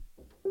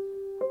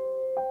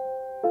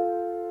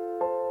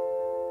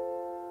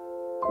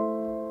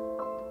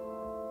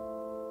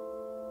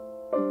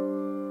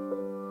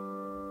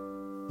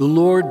The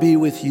Lord be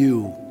with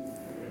you.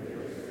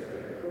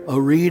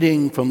 A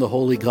reading from the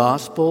Holy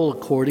Gospel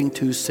according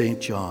to St.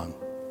 John.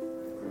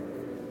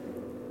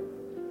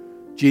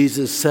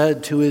 Jesus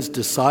said to his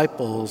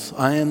disciples,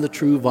 "I am the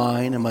true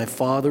vine, and my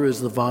Father is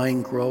the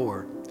vine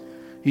grower.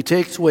 He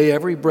takes away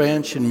every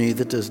branch in me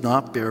that does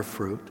not bear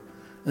fruit,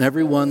 and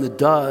every one that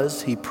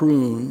does, he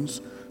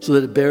prunes, so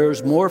that it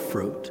bears more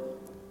fruit.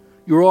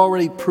 You are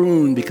already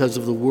pruned because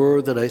of the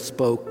word that I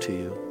spoke to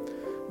you.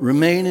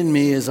 Remain in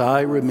me as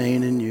I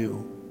remain in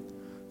you.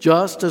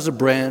 Just as a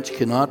branch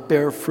cannot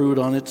bear fruit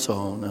on its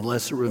own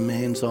unless it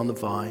remains on the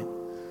vine,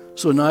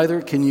 so neither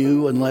can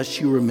you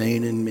unless you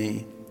remain in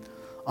me.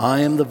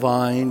 I am the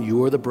vine,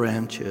 you are the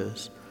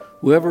branches.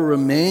 Whoever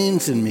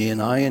remains in me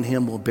and I in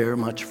him will bear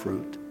much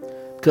fruit,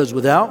 because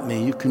without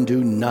me you can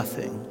do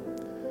nothing.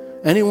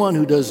 Anyone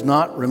who does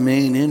not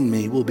remain in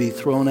me will be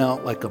thrown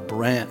out like a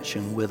branch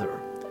and wither.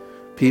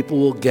 People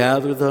will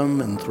gather them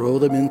and throw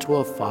them into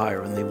a fire,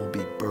 and they will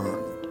be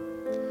burned.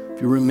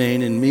 If you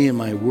remain in me and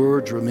my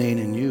words remain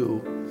in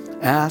you,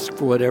 ask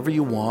for whatever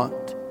you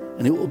want,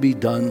 and it will be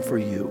done for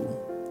you.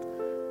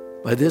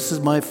 By this is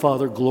my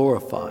Father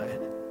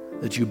glorified,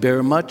 that you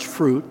bear much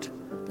fruit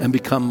and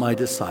become my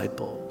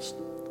disciples."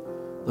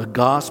 The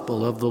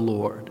Gospel of the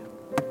Lord.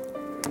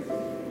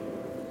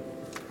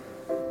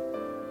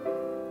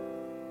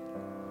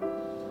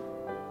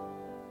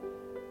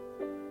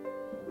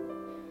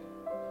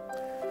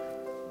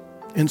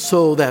 And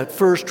so that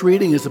first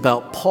reading is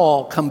about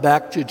Paul come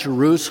back to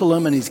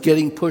Jerusalem, and he's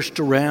getting pushed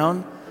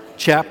around,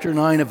 chapter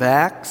 9 of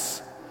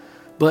Acts.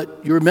 But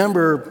you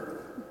remember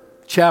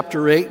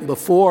chapter 8 and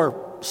before,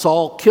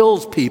 Saul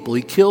kills people.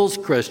 He kills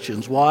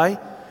Christians. Why?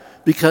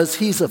 Because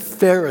he's a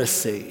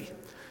Pharisee.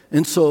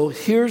 And so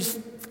here's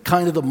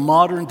kind of the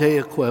modern day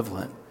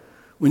equivalent.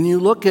 When you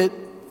look at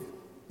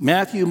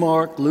Matthew,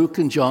 Mark, Luke,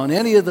 and John,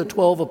 any of the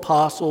 12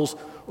 apostles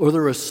or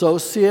their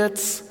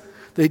associates,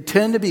 they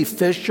tend to be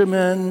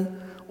fishermen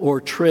or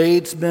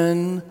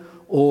tradesmen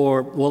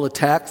or, well, a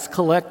tax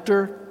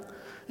collector.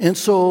 And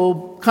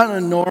so kind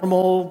of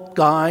normal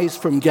guys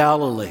from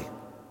Galilee.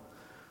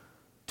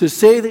 To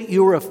say that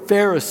you were a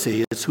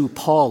Pharisee is who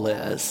Paul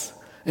is,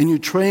 and you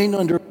trained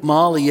under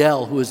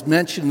Gamaliel, who is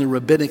mentioned in the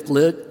rabbinic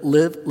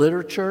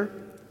literature.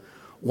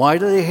 Why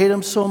do they hate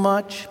him so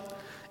much?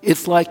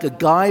 It's like a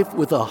guy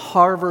with a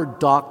Harvard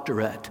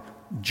doctorate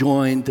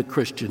joined the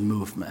Christian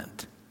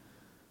movement.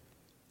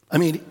 I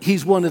mean,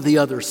 he's one of the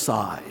other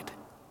side.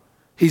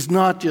 He's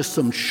not just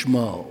some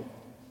schmo.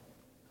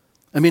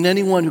 I mean,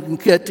 anyone who can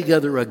get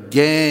together a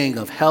gang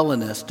of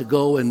Hellenists to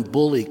go and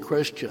bully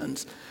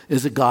Christians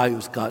is a guy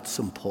who's got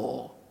some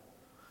pull.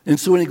 And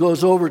so when he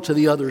goes over to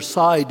the other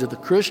side, to the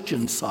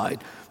Christian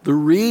side, the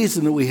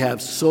reason that we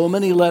have so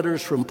many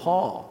letters from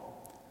Paul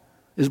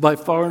is by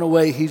far and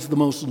away he's the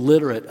most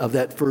literate of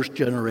that first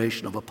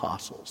generation of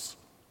apostles.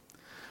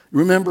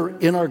 Remember,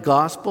 in our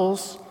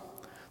Gospels,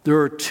 there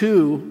are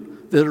two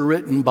that are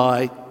written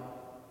by,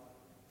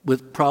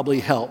 with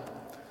probably help,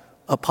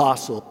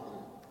 apostle,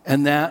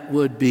 and that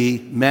would be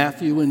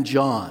Matthew and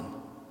John.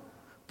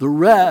 The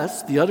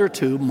rest, the other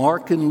two,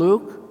 Mark and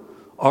Luke,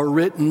 are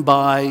written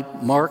by,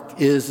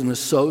 Mark is an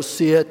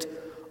associate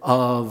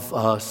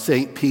of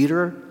St.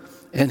 Peter,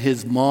 and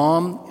his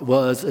mom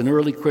was an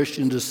early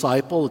Christian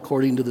disciple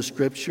according to the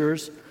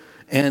scriptures.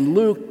 And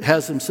Luke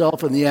has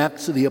himself in the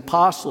Acts of the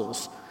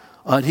Apostles.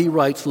 He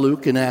writes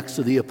Luke in Acts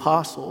of the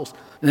Apostles.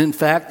 And in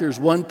fact, there's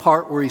one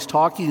part where he's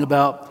talking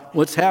about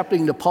what's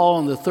happening to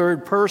Paul in the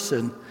third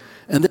person,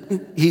 and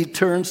then he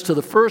turns to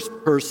the first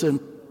person,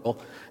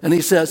 and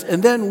he says,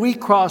 and then we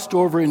crossed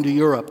over into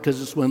Europe,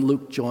 because it's when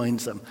Luke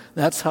joins them.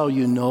 That's how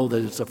you know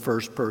that it's a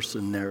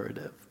first-person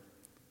narrative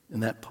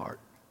in that part.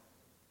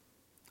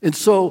 And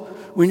so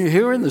when you're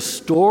hearing the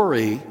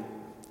story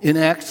in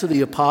Acts of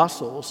the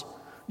Apostles,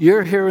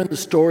 you're hearing the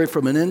story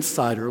from an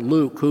insider,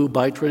 Luke, who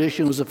by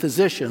tradition was a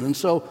physician, and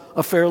so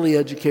a fairly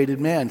educated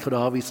man could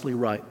obviously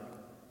write.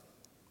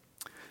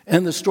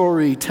 And the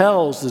story he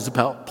tells is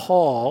about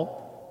Paul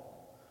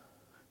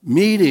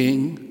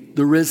meeting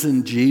the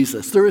risen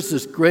Jesus. There is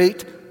this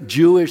great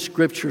Jewish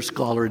scripture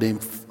scholar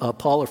named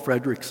Paula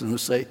Fredrickson who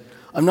say,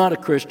 I'm not a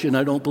Christian,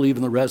 I don't believe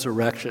in the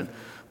resurrection.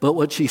 But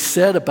what she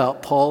said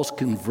about Paul's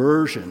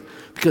conversion,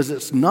 because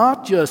it's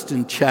not just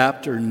in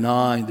chapter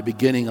 9, the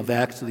beginning of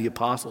Acts of the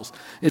Apostles,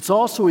 it's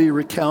also he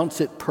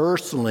recounts it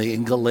personally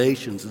in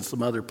Galatians and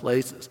some other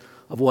places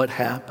of what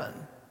happened.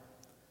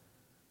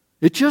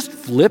 It just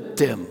flipped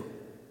him.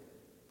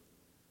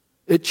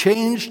 It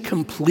changed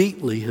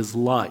completely his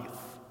life.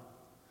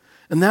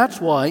 And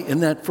that's why in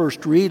that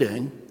first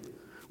reading,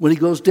 when he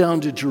goes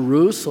down to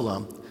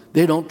Jerusalem,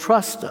 they don't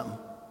trust him.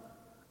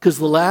 Because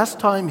the last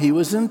time he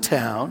was in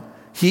town,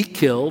 he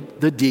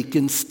killed the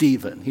deacon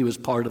Stephen. He was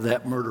part of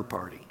that murder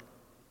party.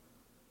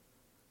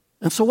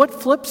 And so what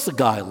flips a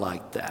guy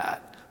like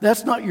that?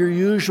 That's not your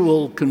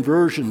usual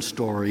conversion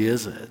story,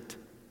 is it?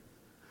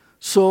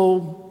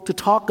 So to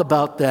talk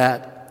about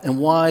that and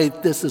why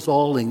this is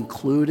all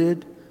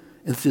included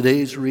in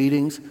today's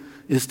readings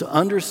is to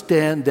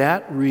understand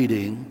that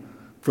reading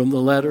from the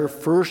letter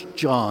 1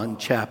 John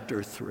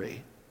chapter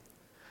 3.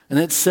 And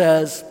it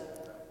says,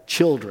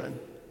 children.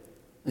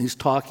 And he's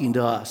talking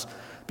to us.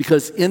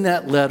 Because in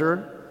that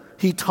letter,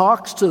 he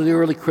talks to the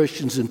early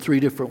Christians in three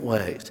different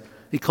ways.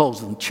 He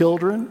calls them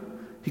children,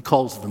 he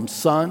calls them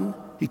son,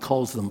 he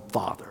calls them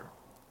father.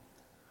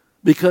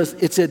 Because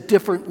it's at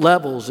different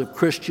levels of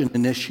Christian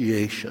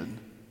initiation.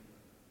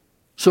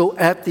 So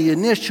at the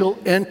initial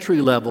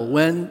entry level,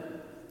 when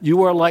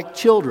you are like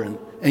children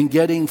and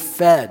getting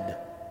fed,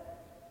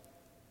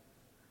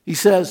 he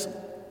says,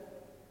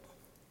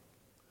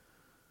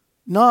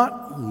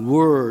 not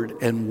word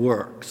and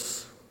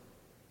works,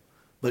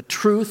 but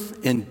truth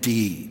and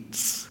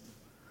deeds.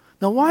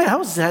 Now, how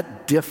is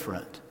that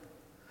different?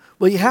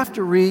 Well, you have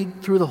to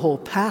read through the whole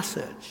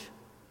passage,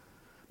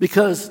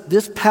 because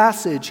this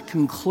passage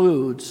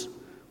concludes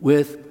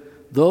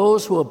with,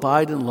 those who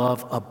abide in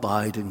love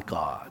abide in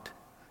God.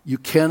 You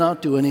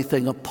cannot do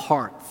anything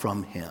apart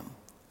from him.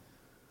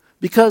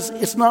 Because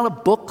it's not a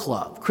book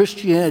club.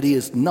 Christianity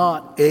is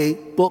not a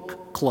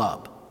book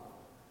club.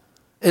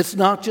 It's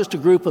not just a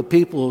group of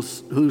people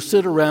who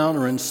sit around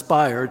or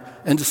inspired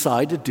and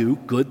decide to do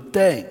good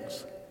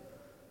things.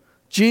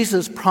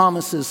 Jesus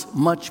promises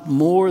much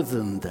more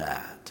than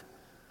that.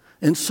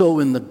 And so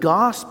in the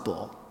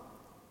gospel,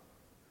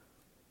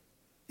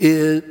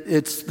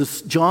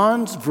 it's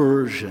John's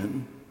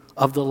version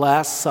of the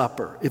Last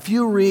Supper. If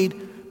you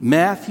read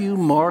Matthew,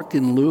 Mark,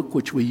 and Luke,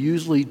 which we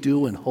usually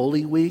do in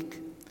Holy Week,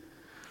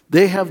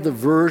 they have the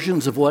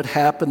versions of what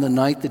happened the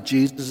night that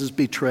Jesus is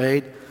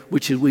betrayed,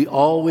 which we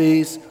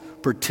always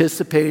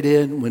participate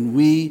in when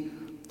we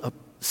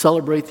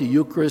celebrate the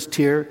Eucharist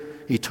here.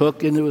 He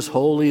took into his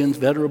holy and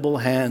venerable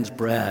hands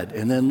bread,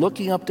 and then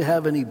looking up to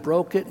heaven, he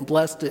broke it and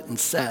blessed it and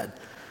said,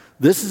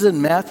 this is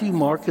in Matthew,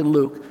 Mark, and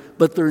Luke,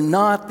 but they're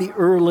not the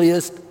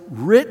earliest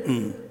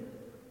written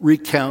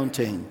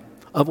recounting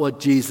of what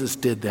Jesus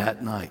did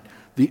that night.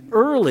 The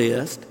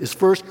earliest is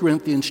 1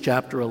 Corinthians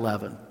chapter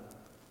 11,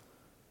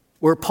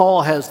 where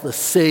Paul has the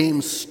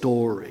same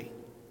story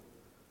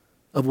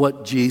of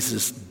what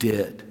Jesus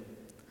did.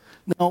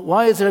 Now,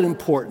 why is that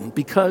important?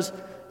 Because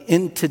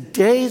in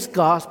today's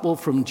gospel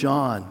from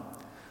John,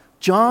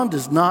 John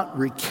does not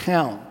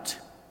recount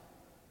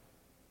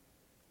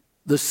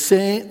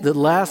the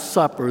Last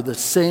Supper the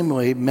same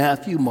way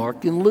Matthew,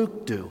 Mark, and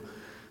Luke do.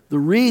 The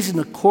reason,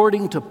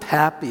 according to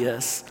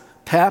Papias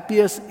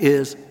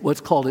is what's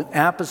called an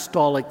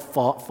apostolic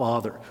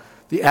father.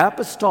 The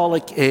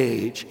apostolic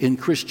age in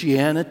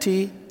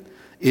Christianity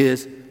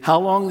is how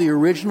long the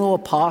original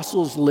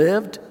apostles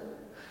lived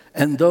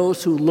and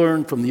those who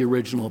learned from the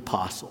original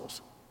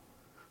apostles.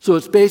 So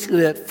it's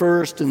basically that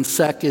first and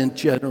second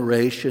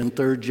generation,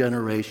 third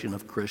generation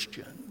of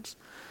Christians.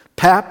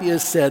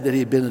 Papias said that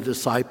he'd been a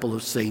disciple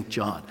of St.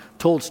 John,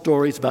 told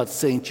stories about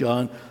St.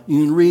 John.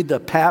 You can read the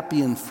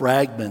Papian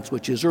Fragments,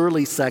 which is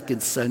early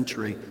 2nd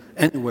century,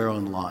 anywhere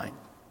online.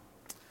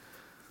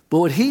 But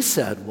what he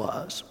said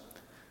was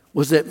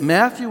that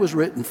Matthew was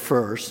written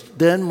first,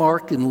 then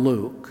Mark and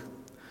Luke.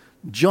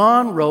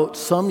 John wrote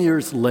some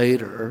years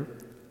later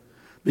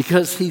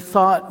because he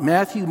thought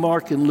Matthew,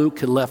 Mark, and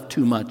Luke had left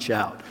too much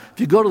out. If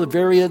you go to the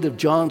very end of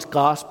John's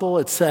gospel,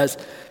 it says,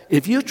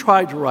 if you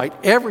tried to write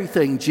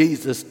everything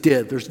Jesus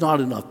did, there's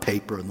not enough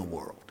paper in the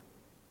world.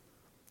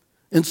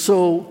 And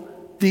so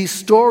these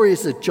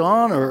stories that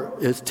John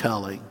is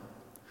telling,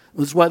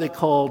 this is why they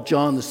call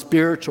John the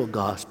spiritual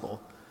gospel,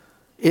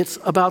 it's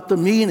about the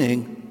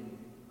meaning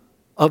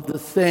of the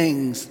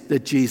things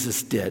that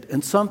Jesus did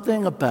and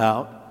something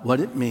about what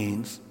it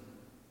means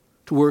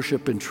to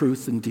worship in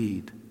truth and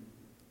deed.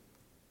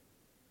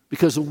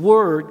 Because the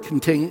word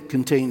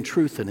contained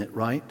truth in it,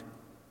 right?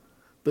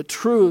 But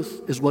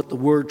truth is what the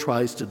word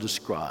tries to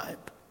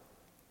describe.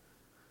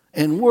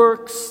 And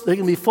works, they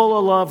can be full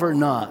of love or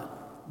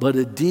not, but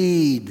a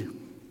deed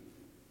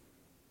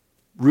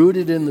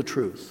rooted in the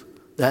truth,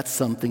 that's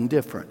something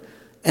different.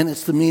 And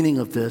it's the meaning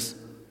of this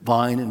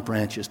vine and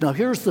branches. Now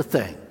here's the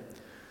thing.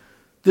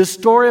 This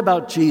story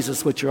about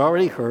Jesus, which you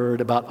already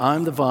heard, about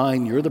I'm the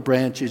vine, you're the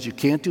branches, you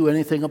can't do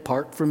anything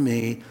apart from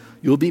me,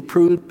 you'll be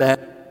pruned back,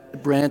 the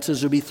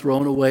branches will be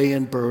thrown away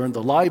and burned,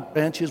 the live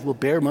branches will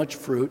bear much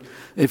fruit.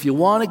 If you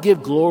want to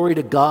give glory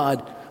to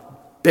God,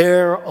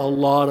 bear a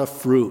lot of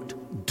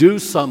fruit. Do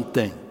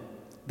something.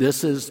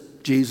 This is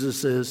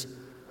Jesus'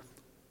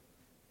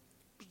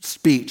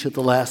 speech at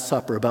the Last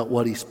Supper about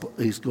what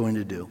he's going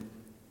to do.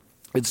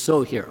 And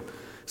so here,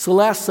 it's the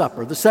Last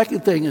Supper. The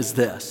second thing is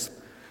this.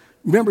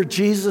 Remember,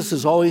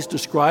 Jesus always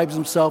describes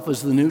himself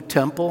as the new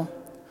temple.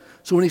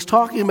 So when he's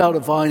talking about a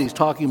vine, he's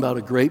talking about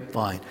a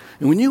grapevine.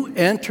 And when you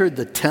entered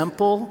the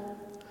temple,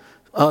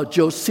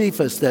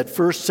 Josephus, that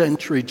first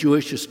century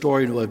Jewish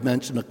historian who I've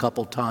mentioned a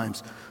couple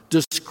times,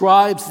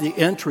 describes the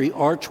entry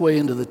archway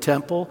into the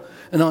temple.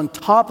 And on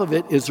top of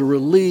it is a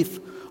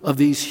relief of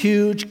these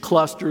huge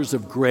clusters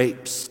of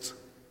grapes.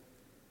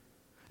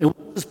 And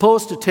what it's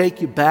supposed to take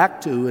you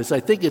back to is, I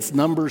think it's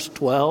Numbers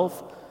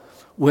 12,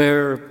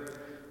 where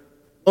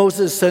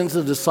Moses sends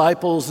the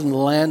disciples in the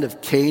land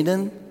of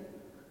Canaan,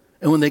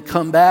 And when they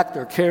come back,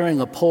 they're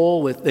carrying a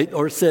pole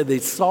or said they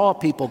saw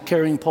people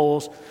carrying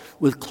poles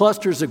with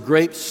clusters of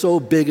grapes so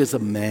big as a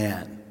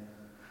man.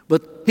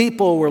 But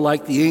people were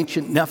like the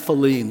ancient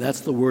Nephilim.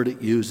 That's the word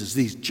it uses,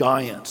 these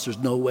giants. There's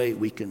no way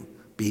we can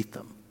beat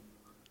them.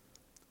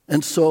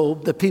 And so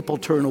the people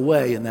turn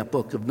away in that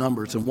book of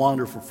Numbers and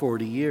wander for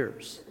 40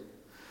 years.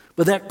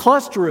 But that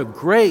cluster of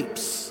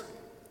grapes,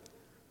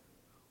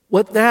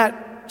 what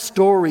that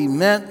story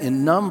meant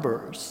in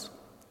Numbers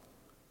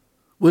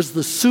was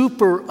the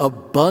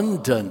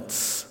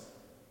superabundance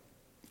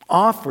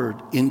offered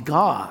in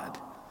God.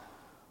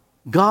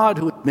 God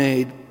who had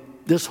made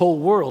this whole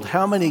world.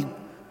 How many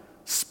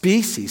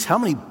species, how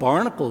many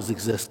barnacles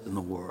exist in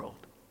the world?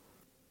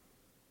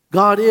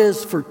 God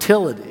is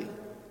fertility.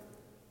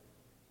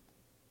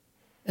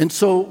 And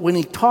so when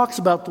he talks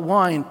about the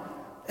wine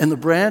and the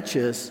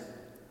branches,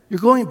 you're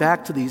going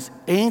back to these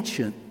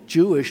ancient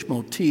Jewish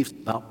motifs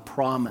about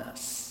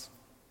promise.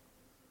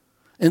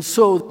 And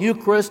so the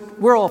Eucharist,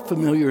 we're all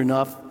familiar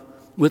enough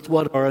with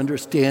what our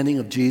understanding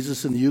of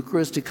Jesus and the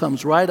Eucharist. It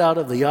comes right out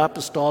of the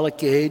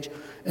apostolic age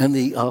and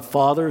the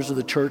fathers of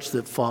the church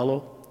that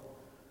follow.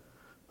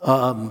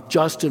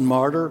 Justin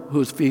Martyr,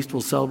 whose feast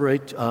we'll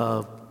celebrate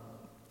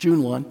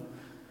June 1,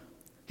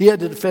 he had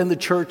to defend the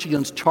church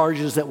against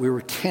charges that we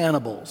were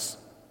cannibals,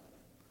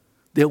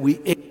 that we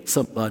ate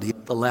somebody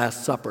at the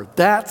Last Supper.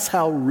 That's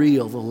how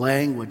real the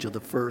language of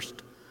the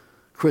first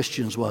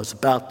Christians was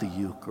about the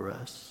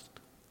Eucharist.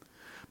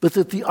 But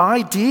that the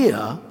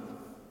idea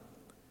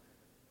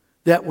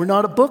that we're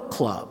not a book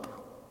club.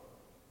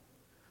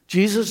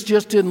 Jesus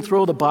just didn't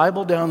throw the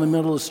Bible down the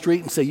middle of the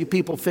street and say, you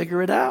people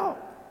figure it out.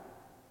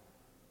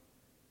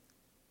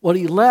 What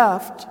he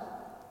left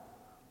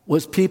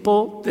was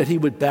people that he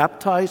would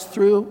baptize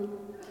through,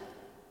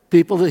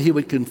 people that he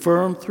would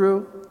confirm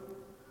through,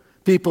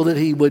 people that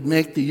he would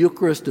make the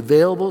Eucharist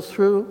available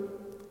through,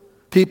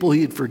 people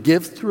he'd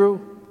forgive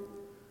through,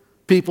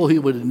 people he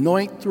would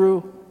anoint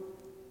through,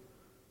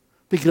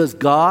 because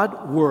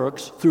God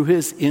works through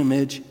his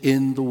image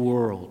in the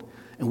world.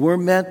 And we're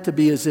meant to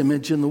be his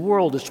image in the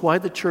world. It's why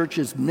the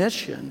church's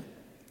mission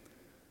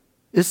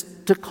is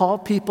to call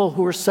people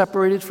who are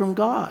separated from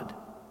God,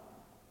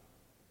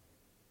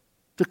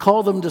 to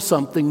call them to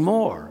something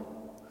more.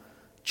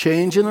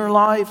 Change in their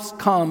lives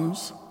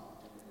comes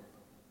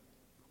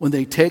when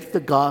they take the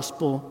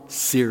gospel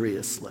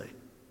seriously.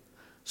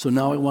 So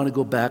now I want to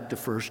go back to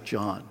 1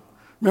 John.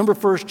 Remember,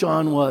 1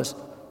 John was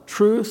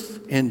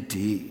truth and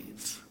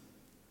deeds.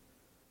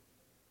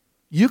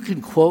 You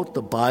can quote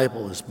the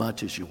Bible as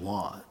much as you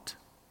want,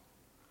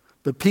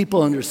 but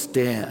people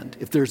understand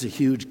if there's a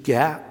huge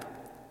gap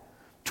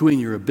between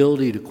your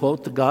ability to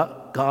quote the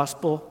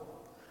gospel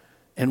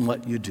and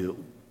what you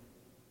do.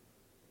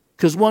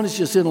 Because one is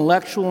just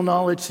intellectual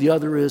knowledge, the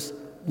other is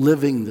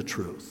living the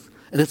truth.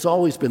 And it's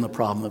always been the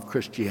problem of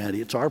Christianity.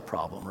 It's our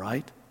problem,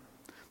 right?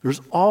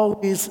 There's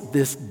always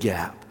this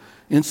gap.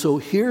 And so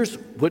here's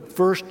what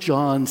 1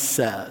 John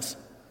says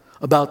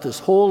about this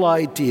whole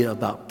idea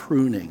about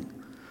pruning.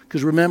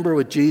 Because remember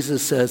what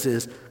Jesus says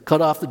is,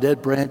 cut off the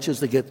dead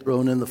branches that get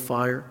thrown in the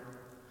fire.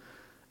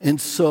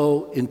 And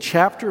so in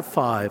chapter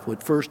 5,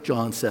 what 1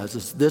 John says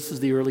is, this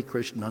is the early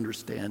Christian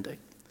understanding.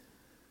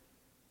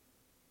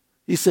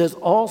 He says,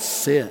 all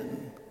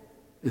sin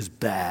is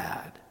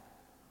bad,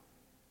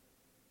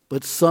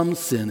 but some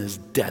sin is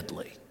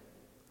deadly.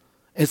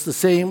 It's the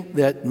same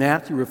that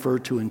Matthew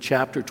referred to in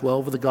chapter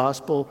 12 of the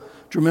gospel.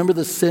 Do you remember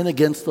the sin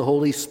against the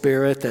Holy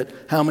Spirit? That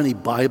how many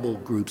Bible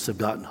groups have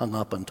gotten hung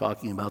up on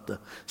talking about the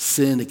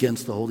sin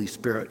against the Holy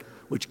Spirit,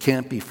 which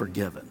can't be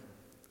forgiven.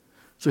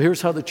 So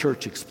here's how the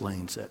church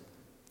explains it.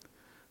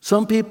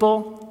 Some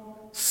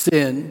people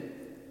sin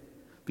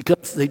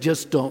because they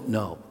just don't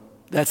know.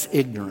 That's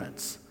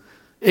ignorance.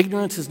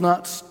 Ignorance is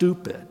not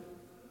stupid.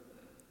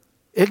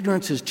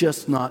 Ignorance is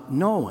just not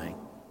knowing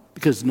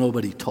because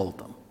nobody told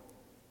them.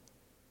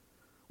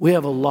 We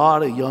have a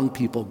lot of young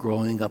people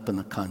growing up in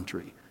the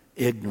country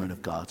ignorant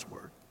of God's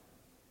word.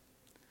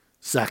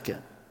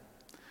 Second,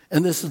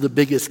 and this is the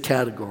biggest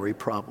category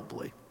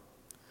probably,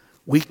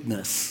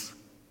 weakness.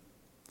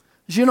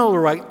 You know the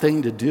right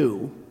thing to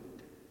do,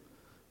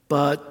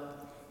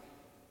 but,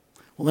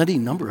 well, any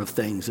number of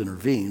things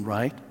intervene,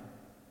 right?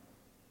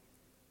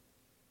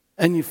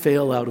 And you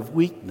fail out of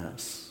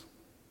weakness.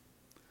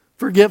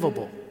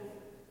 Forgivable.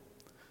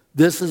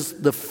 This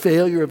is the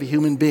failure of a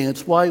human being.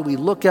 It's why we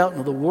look out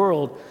into the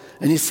world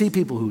and you see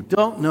people who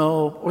don't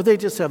know, or they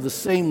just have the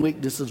same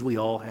weaknesses we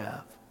all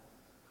have.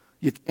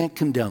 You can't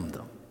condemn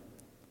them.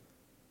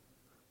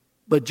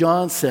 But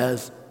John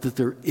says that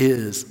there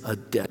is a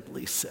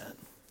deadly sin.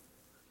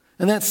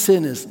 And that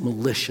sin is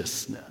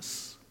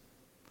maliciousness.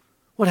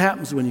 What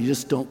happens when you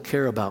just don't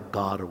care about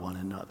God or one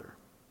another?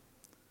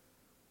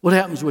 What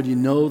happens when you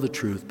know the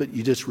truth, but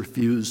you just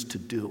refuse to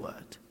do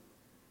it?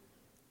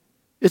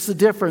 It's the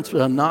difference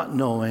between not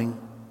knowing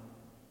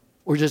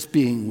or just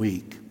being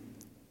weak.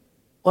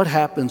 What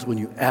happens when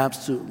you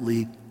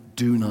absolutely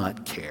do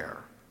not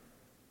care?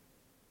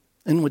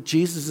 And what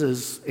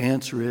Jesus'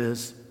 answer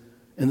is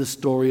in the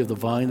story of the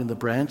vine and the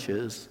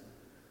branches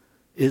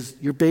is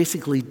you're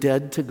basically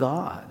dead to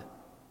God.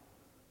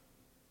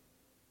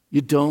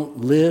 You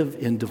don't live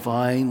in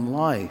divine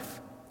life.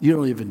 You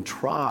don't even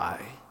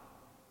try.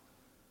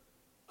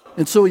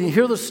 And so when you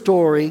hear the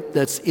story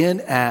that's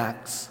in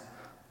Acts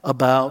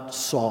about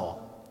Saul,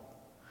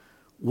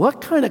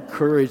 what kind of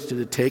courage did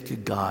it take a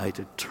guy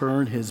to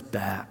turn his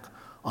back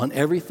on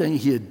everything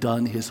he had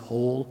done his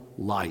whole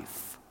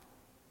life?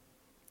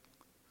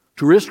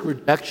 To risk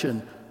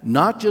rejection,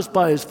 not just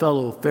by his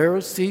fellow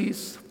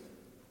Pharisees,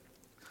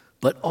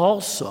 but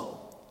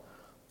also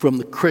from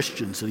the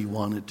Christians that he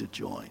wanted to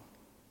join.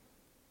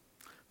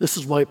 This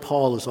is why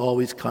Paul is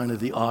always kind of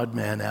the odd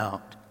man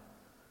out,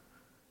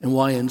 and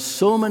why in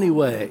so many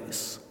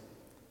ways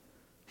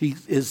he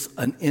is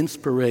an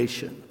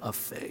inspiration of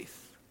faith.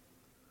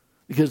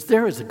 Because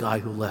there is a guy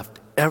who left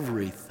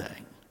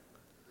everything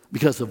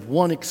because of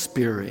one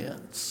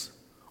experience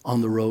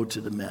on the road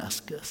to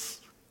Damascus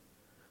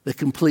that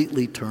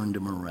completely turned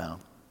him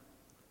around.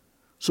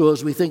 So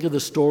as we think of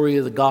the story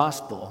of the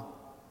gospel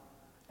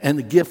and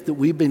the gift that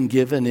we've been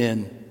given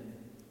in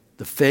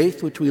the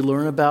faith which we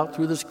learn about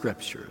through the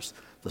scriptures,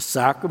 the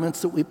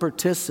sacraments that we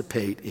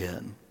participate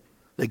in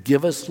that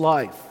give us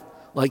life,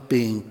 like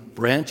being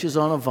branches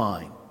on a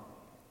vine,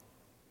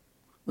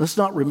 let's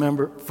not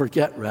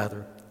forget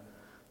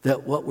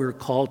that what we're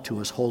called to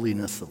is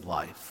holiness of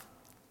life.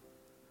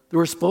 That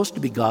we're supposed to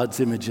be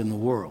God's image in the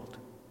world.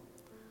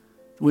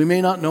 We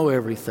may not know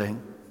everything.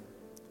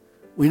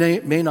 We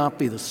may not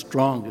be the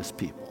strongest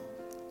people.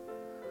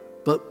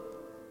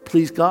 But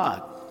please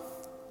God,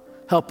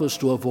 help us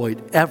to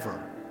avoid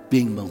ever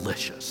being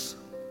malicious.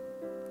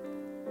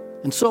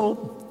 And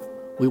so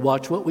we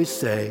watch what we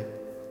say,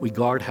 we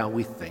guard how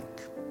we think.